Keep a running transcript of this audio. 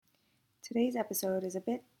Today's episode is a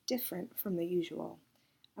bit different from the usual.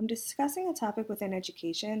 I'm discussing a topic within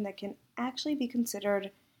education that can actually be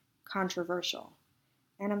considered controversial.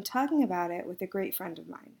 And I'm talking about it with a great friend of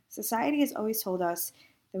mine. Society has always told us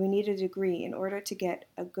that we need a degree in order to get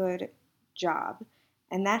a good job,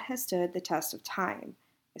 and that has stood the test of time,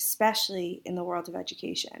 especially in the world of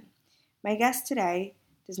education. My guest today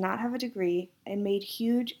does not have a degree and made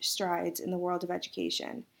huge strides in the world of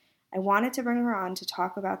education. I wanted to bring her on to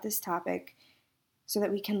talk about this topic so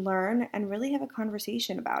that we can learn and really have a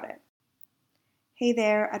conversation about it. Hey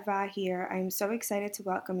there, Adva here. I am so excited to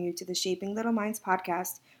welcome you to the Shaping Little Minds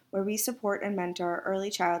podcast, where we support and mentor early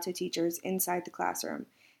childhood teachers inside the classroom.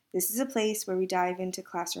 This is a place where we dive into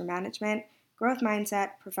classroom management, growth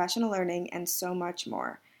mindset, professional learning, and so much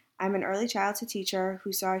more. I'm an early childhood teacher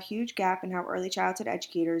who saw a huge gap in how early childhood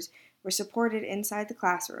educators were supported inside the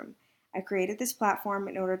classroom. I created this platform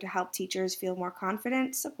in order to help teachers feel more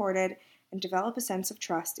confident, supported, and develop a sense of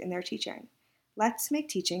trust in their teaching. Let's make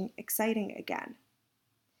teaching exciting again.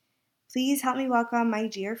 Please help me welcome my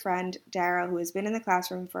dear friend, Dara, who has been in the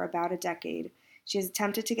classroom for about a decade. She has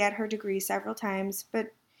attempted to get her degree several times, but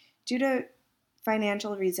due to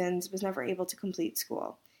financial reasons, was never able to complete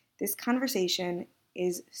school. This conversation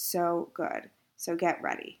is so good, so get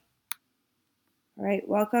ready. All right,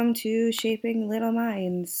 welcome to Shaping Little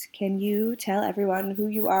Minds. Can you tell everyone who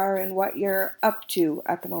you are and what you're up to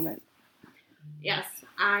at the moment? Yes,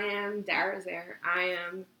 I am Dara Zaire. I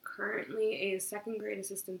am currently a second grade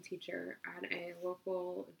assistant teacher at a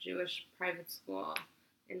local Jewish private school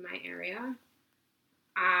in my area.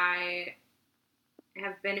 I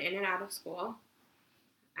have been in and out of school,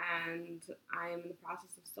 and I am in the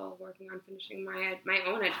process of still working on finishing my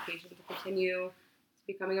own education to continue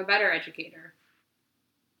becoming a better educator.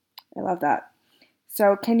 I love that.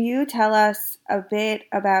 So can you tell us a bit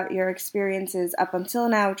about your experiences up until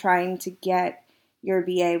now trying to get your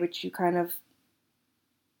BA, which you kind of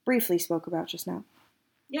briefly spoke about just now?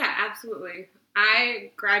 Yeah, absolutely.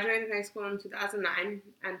 I graduated high school in 2009,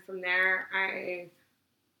 and from there I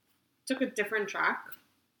took a different track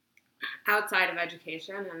outside of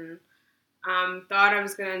education and thought I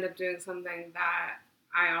was going to end up doing something that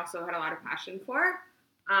I also had a lot of passion for.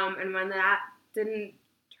 And when that didn't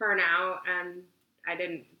turn out and I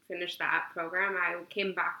didn't finish that program, I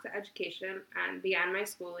came back to education and began my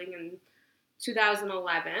schooling in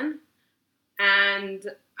 2011. And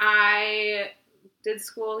I did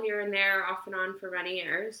school here and there off and on for many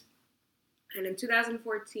years. And in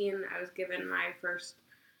 2014, I was given my first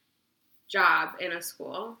job in a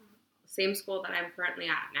school, same school that I'm currently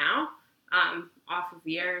at now. Off of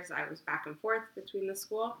years, I was back and forth between the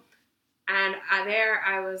school. And there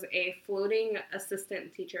I was a floating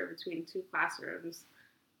assistant teacher between two classrooms.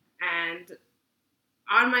 And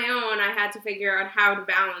on my own, I had to figure out how to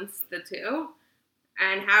balance the two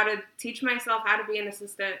and how to teach myself how to be an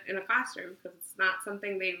assistant in a classroom, because it's not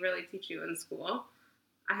something they really teach you in school.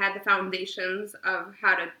 I had the foundations of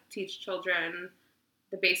how to teach children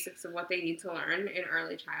the basics of what they need to learn in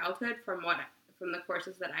early childhood from the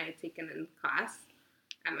courses that I had taken in class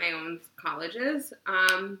at my own colleges.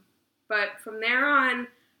 But from there on,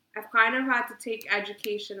 I've kind of had to take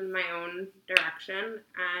education in my own direction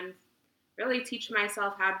and really teach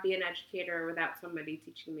myself how to be an educator without somebody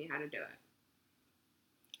teaching me how to do it.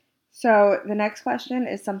 So the next question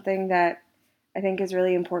is something that I think is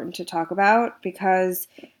really important to talk about, because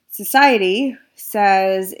society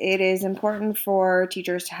says it is important for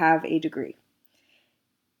teachers to have a degree.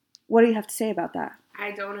 What do you have to say about that?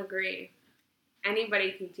 I don't agree.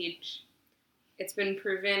 Anybody can teach. It's been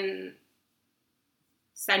proven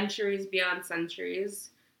centuries beyond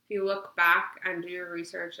centuries. If you look back and do your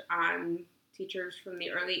research on teachers from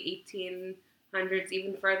the early 1800s,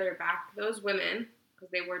 even further back, those women,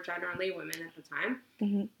 because they were generally women at the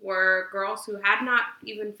time, were girls who had not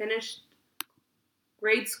even finished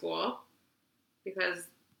grade school because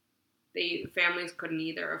families couldn't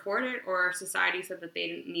either afford it or society said that they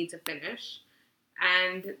didn't need to finish.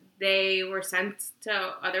 And they were sent to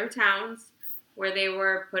other towns where they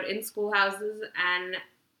were put in schoolhouses and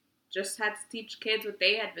just had to teach kids what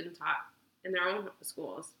they had been taught in their own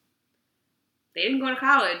schools. They didn't go to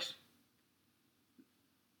college.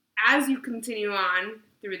 As you continue on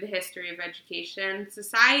through the history of education,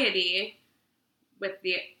 society, with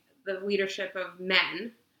the leadership of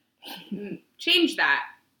men, changed that.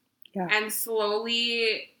 Yeah. And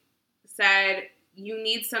slowly said, you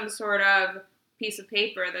need some sort of piece of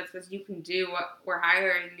paper that says you can do what we're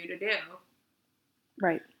hiring you to do.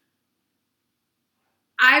 Right.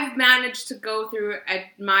 I've managed to go through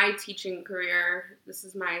my teaching career. This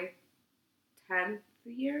is my 10th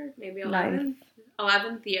year, maybe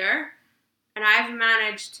 11th year. And I've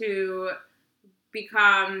managed to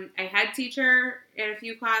become a head teacher in a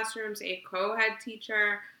few classrooms, a co-head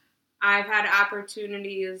teacher. I've had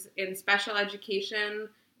opportunities in special education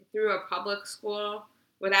through a public school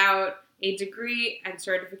without a degree and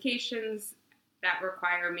certifications that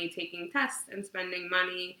require me taking tests and spending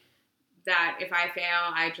money that if I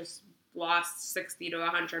fail, I just lost 60 to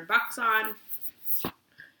 $100 on.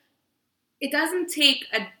 It doesn't take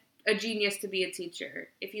a genius to be a teacher.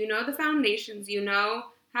 If you know the foundations, you know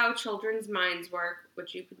how children's minds work,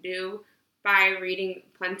 which you can do by reading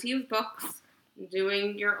plenty of books,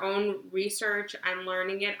 doing your own research and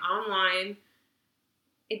learning it online.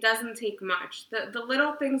 It doesn't take much. The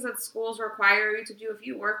little things that schools require you to do, if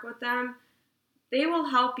you work with them, they will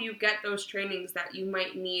help you get those trainings that you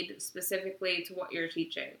might need specifically to what you're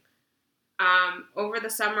teaching. Over the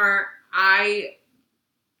summer, I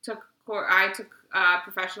took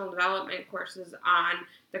professional development courses on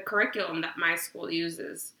the curriculum that my school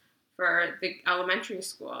uses for the elementary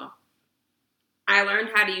school. I learned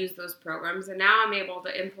how to use those programs, and now I'm able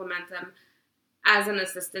to implement them as an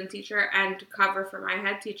assistant teacher and to cover for my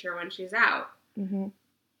head teacher when she's out. Mm-hmm.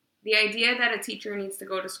 The idea that a teacher needs to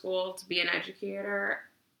go to school to be an educator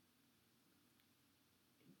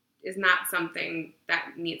is not something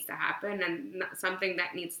that needs to happen, and not something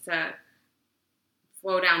that needs to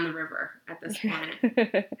flow down the river at this point.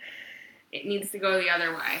 It needs to go the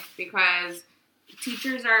other way, because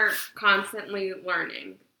teachers are constantly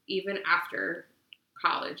learning, even after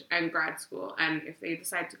college and grad school, and if they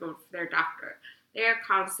decide to go for their doctorate, they are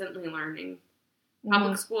constantly learning. Mm-hmm.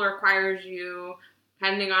 Public school requires you,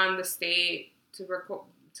 depending on the state, to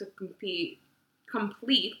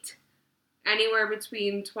complete anywhere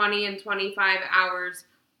between 20 and 25 hours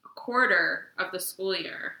a quarter of the school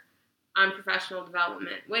year on professional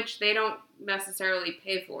development, which they don't necessarily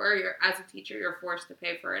pay for. As a teacher, you're forced to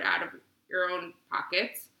pay for it out of your own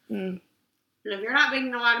pockets. Mm. And if you're not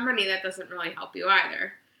making a lot of money, that doesn't really help you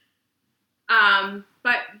either.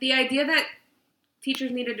 But the idea that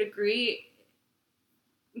teachers need a degree,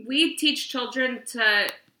 we teach children to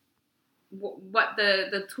what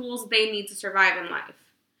the tools they need to survive in life.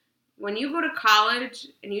 When you go to college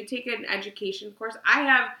and you take an education course, I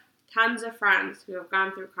have tons of friends who have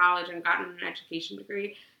gone through college and gotten an education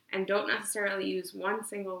degree and don't necessarily use one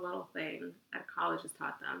single little thing that college has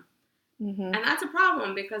taught them. Mm-hmm. And that's a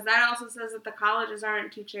problem, because that also says that the colleges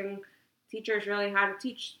aren't teaching teachers really how to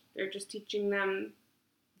teach. They're just teaching them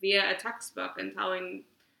via a textbook and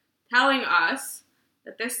telling us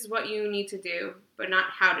that this is what you need to do, but not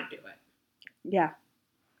how to do it. Yeah,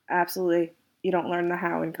 absolutely. You don't learn the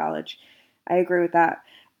how in college. I agree with that.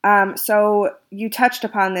 So you touched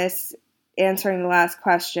upon this answering the last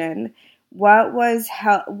question.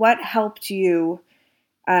 What helped you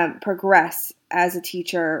progress as a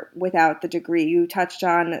teacher without the degree? You touched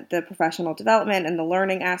on the professional development and the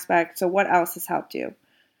learning aspect. So what else has helped you?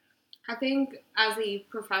 I think as a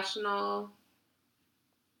professional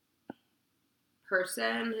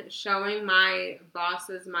person, showing my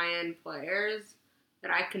bosses, my employers,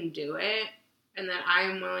 that I can do it and that I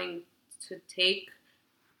am willing to take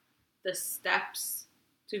the steps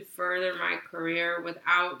to further my career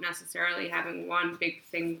without necessarily having one big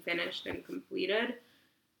thing finished and completed,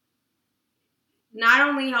 not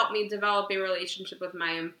only helped me develop a relationship with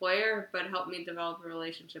my employer, but helped me develop a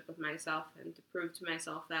relationship with myself and to prove to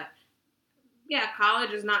myself that, yeah,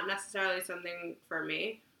 college is not necessarily something for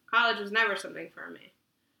me. College was never something for me.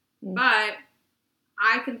 Mm. But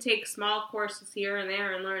I can take small courses here and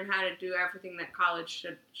there and learn how to do everything that college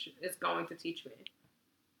is going to teach me.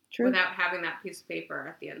 True. Without having that piece of paper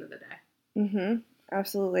at the end of the day. Mm-hmm.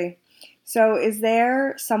 Absolutely. So is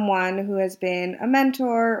there someone who has been a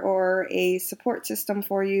mentor or a support system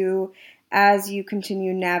for you as you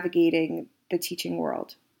continue navigating the teaching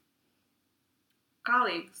world?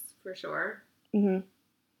 Colleagues, for sure. Mm-hmm.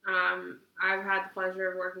 I've had the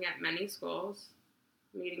pleasure of working at many schools,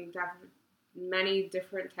 meeting many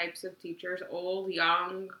different types of teachers, old,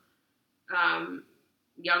 young,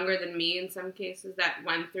 younger than me in some cases, that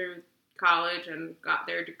went through college and got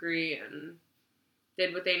their degree and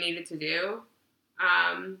did what they needed to do.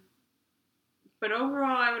 But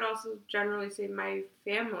overall, I would also generally say my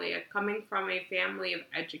family, coming from a family of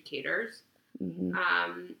educators,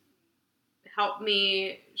 mm-hmm. Helped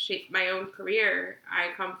me shape my own career.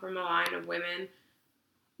 I come from a line of women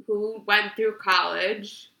who went through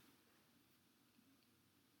college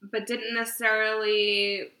but didn't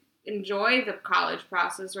necessarily enjoy the college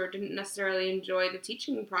process or didn't necessarily enjoy the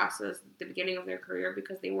teaching process at the beginning of their career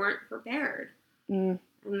because they weren't prepared. Mm.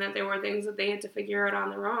 And that there were things that they had to figure out on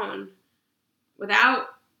their own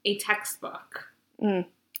without a textbook. Mm.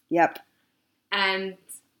 Yep. And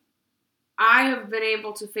I have been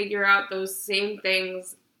able to figure out those same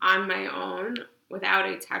things on my own without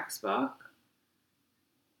a textbook.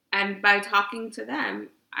 And by talking to them,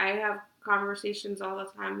 I have conversations all the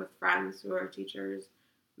time with friends who are teachers.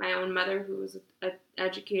 My own mother, who was an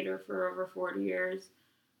educator for over 40 years.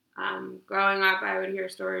 Growing up, I would hear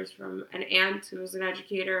stories from an aunt who was an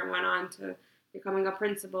educator and went on to becoming a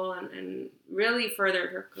principal and really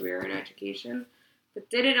furthered her career in education, but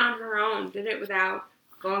did it on her own, did it without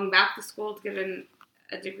going back to school to get a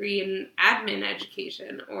degree in admin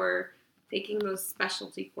education or taking those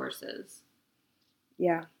specialty courses.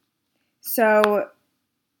 Yeah. So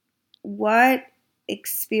what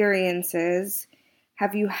experiences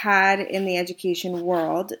have you had in the education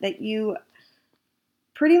world that you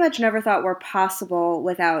pretty much never thought were possible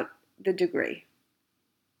without the degree?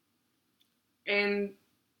 In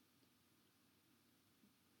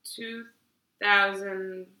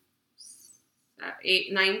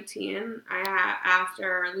 2019,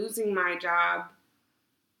 after losing my job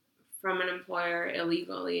from an employer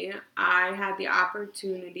illegally, I had the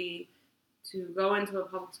opportunity to go into a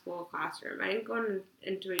public school classroom. I didn't go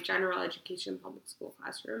into a general education public school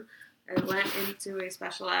classroom. I went into a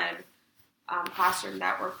special ed classroom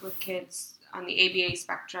that worked with kids on the ABA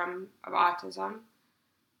spectrum of autism.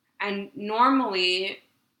 And normally,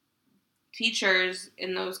 teachers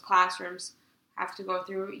in those classrooms have to go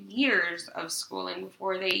through years of schooling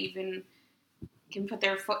before they even can put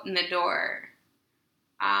their foot in the door.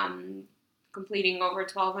 Completing over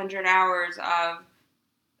 1,200 hours of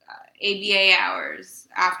ABA hours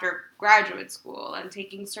after graduate school and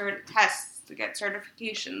taking tests to get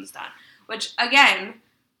certifications done, which, again,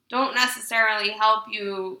 don't necessarily help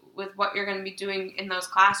you with what you're going to be doing in those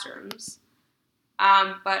classrooms.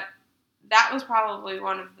 But that was probably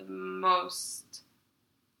one of the most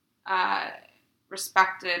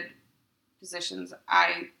respected positions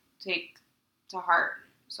I take to heart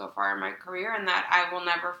so far in my career, and that I will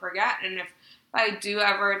never forget. And if I do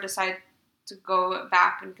ever decide to go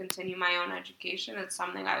back and continue my own education, it's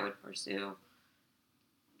something I would pursue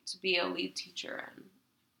to be a lead teacher in.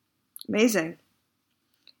 Amazing.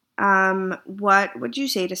 What would you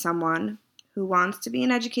say to someone who wants to be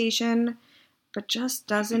in education but just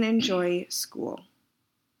doesn't enjoy school?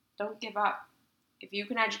 Don't give up. If you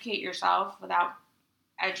can educate yourself without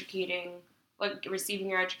receiving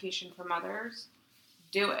your education from others,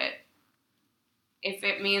 do it. If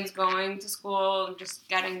it means going to school and just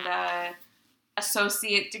getting the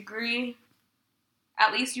associate degree,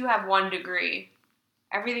 at least you have one degree.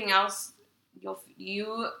 Everything else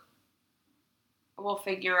you will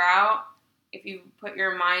figure out if you put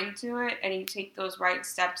your mind to it and you take those right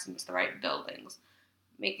steps into the right buildings.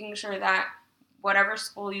 Making sure that whatever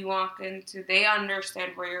school you walk into, they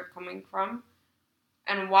understand where you're coming from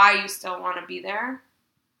and why you still want to be there,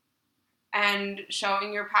 and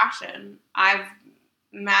showing your passion. I've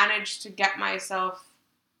managed to get myself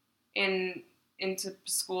into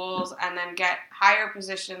schools and then get higher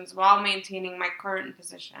positions while maintaining my current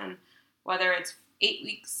position, whether it's 8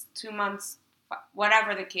 weeks, 2 months,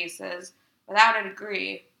 whatever the case is, without a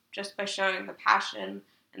degree, just by showing the passion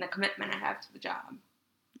and the commitment I have to the job.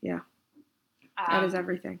 Yeah. That is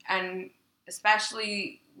everything. And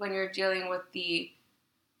especially when you're dealing with the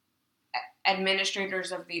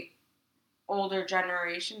administrators of the older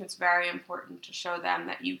generation, it's very important to show them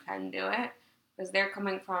that you can do it, because they're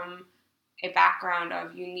coming from a background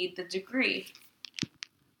of you need the degree.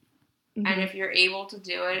 Mm-hmm. And if you're able to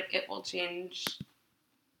do it, it will change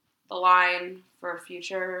the line for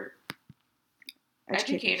future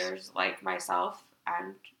educators like myself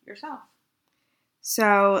and yourself.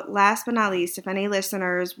 So last but not least, if any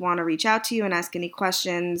listeners want to reach out to you and ask any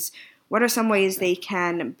questions, what are some ways they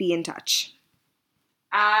can be in touch?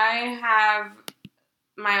 I have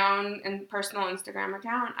my own personal Instagram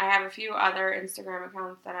account. I have a few other Instagram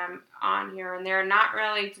accounts that I'm on here, and they're not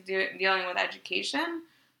really dealing with education,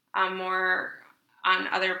 more on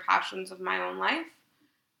other passions of my own life.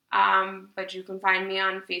 But you can find me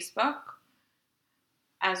on Facebook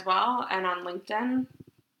as well, and on LinkedIn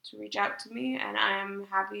to reach out to me, and I'm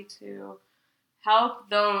happy to help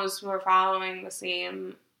those who are following the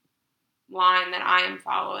same line that I am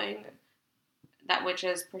following, which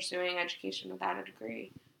is pursuing education without a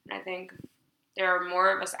degree. And I think if there are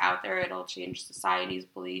more of us out there, it'll change society's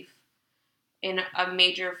belief in a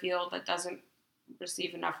major field that doesn't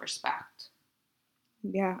receive enough respect.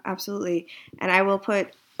 Yeah, absolutely. And I will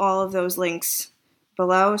put all of those links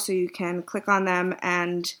below so you can click on them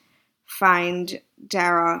and find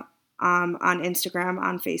Dara on Instagram,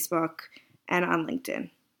 on Facebook, and on LinkedIn.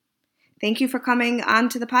 Thank you for coming on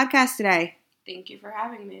to the podcast today. Thank you for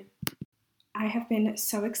having me. I have been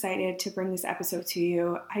so excited to bring this episode to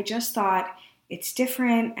you. I just thought it's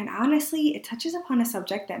different, and honestly, it touches upon a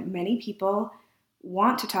subject that many people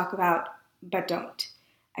want to talk about but don't.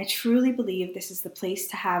 I truly believe this is the place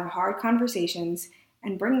to have hard conversations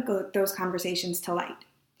and bring those conversations to light.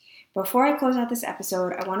 Before I close out this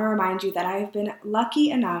episode, I want to remind you that I have been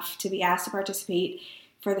lucky enough to be asked to participate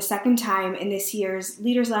for the second time in this year's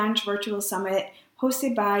Leaders Lounge Virtual Summit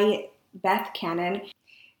hosted by Beth Cannon.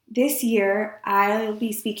 This year, I'll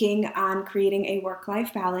be speaking on creating a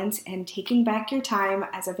work-life balance and taking back your time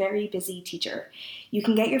as a very busy teacher. You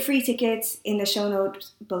can get your free tickets in the show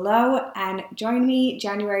notes below and join me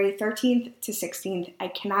January 13th to 16th. I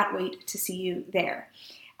cannot wait to see you there.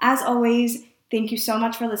 As always, thank you so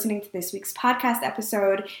much for listening to this week's podcast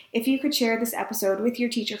episode. If you could share this episode with your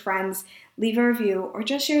teacher friends, leave a review, or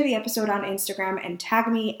just share the episode on Instagram and tag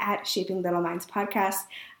me at Shaping Little Minds Podcast.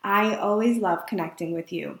 I always love connecting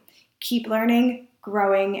with you. Keep learning,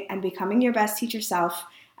 growing, and becoming your best teacher self.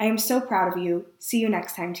 I am so proud of you. See you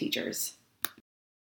next time, teachers.